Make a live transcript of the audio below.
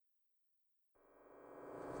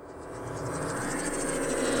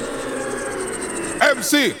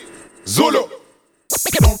MC Zulu.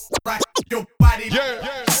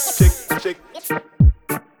 Yeah. Shake.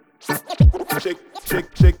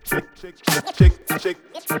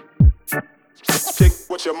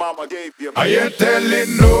 What your mama gave you. I ain't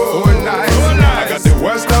telling no lies. I got the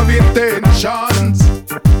worst of intentions,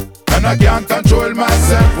 and I can't control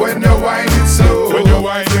myself when you whine it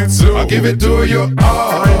slow. I give it to you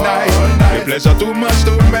all night. The pleasure too much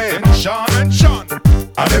to mention.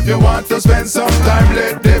 And if you want to spend some time,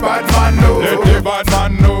 let the bad man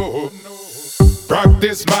know.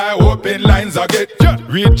 Practice my open lines again.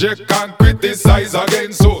 Reject and criticize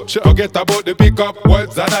again. So forget about the pick-up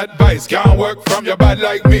words and advice. Can't work from your bad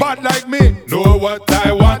like me. Know what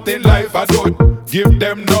I want in life, I don't give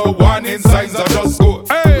them no warning signs. I just go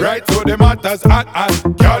right to the matters at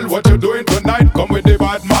hand. Girl, what you doing tonight? Come with the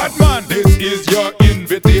bad man. This is your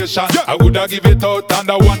invitation. I woulda give it out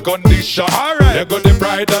under one condition. Alright. There go the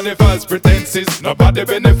pride and the false pretenses. Nobody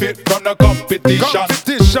benefit from the competition.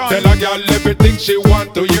 Tell a girl everything she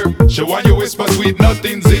want to hear. She want you whisper sweet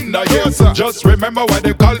nothings in the ear. Just remember why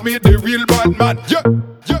they call me the real bad man.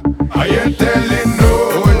 I ain't telling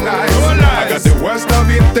no lies. I got the worst of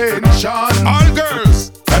intention. All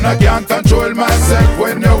girls. And I can't control myself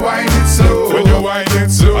when you whine it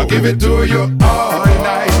slow. I give it to you all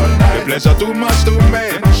night. The pleasure too much to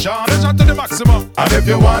mention. Pleasure to the maximum. And if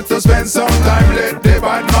you want to spend some time, let the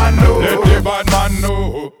bad man know.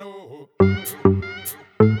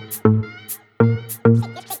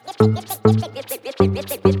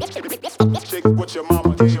 What your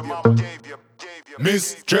mama gave you.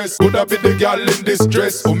 Mistress, could have been the girl in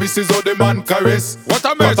distress, who misses all the man caress. What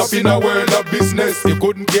a mess. Caught up in a world of business, he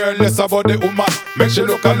couldn't care less about the woman. Make she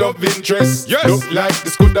look a love interest. Yes. Look like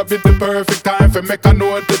this could have been the perfect time for make her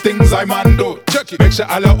know the things I man do. Check it. Make she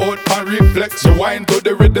holler out and reflex. You whine to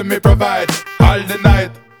the rhythm me provide all the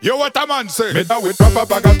night. Yo, what a man say? Me down with proper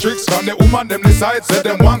bag of tricks from the woman them decide. Say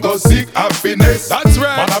them want go seek happiness. That's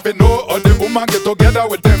right. Man have to know all the woman get together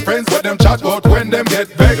with them friends. Where them chat about when them get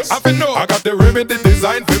vexed. Have to know. I got the remedy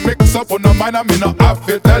design for mix up on the mind. I me not have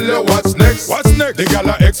to tell you what's next. The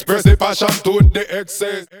gala express the passion to the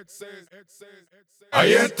excess. I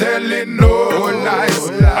ain't telling no lies.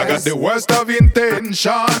 I got the worst of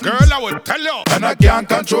intention. Girl, I would tell you. And I can't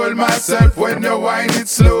control myself when you whine it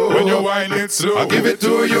slow. I give it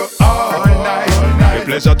to you all night. The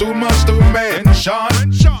pleasure too much to mention.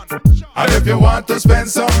 And if you want to spend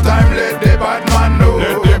some time, let the bad man know.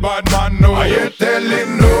 I ain't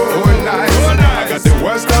telling no lies. I got the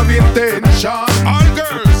worst of intention. All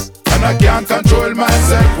girls. And I can't control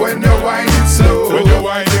myself when you whine it slow.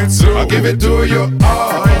 I give it to you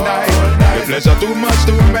all night. The pleasure too much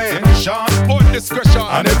to mention.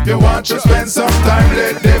 And if you want to spend some time,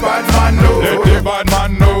 let the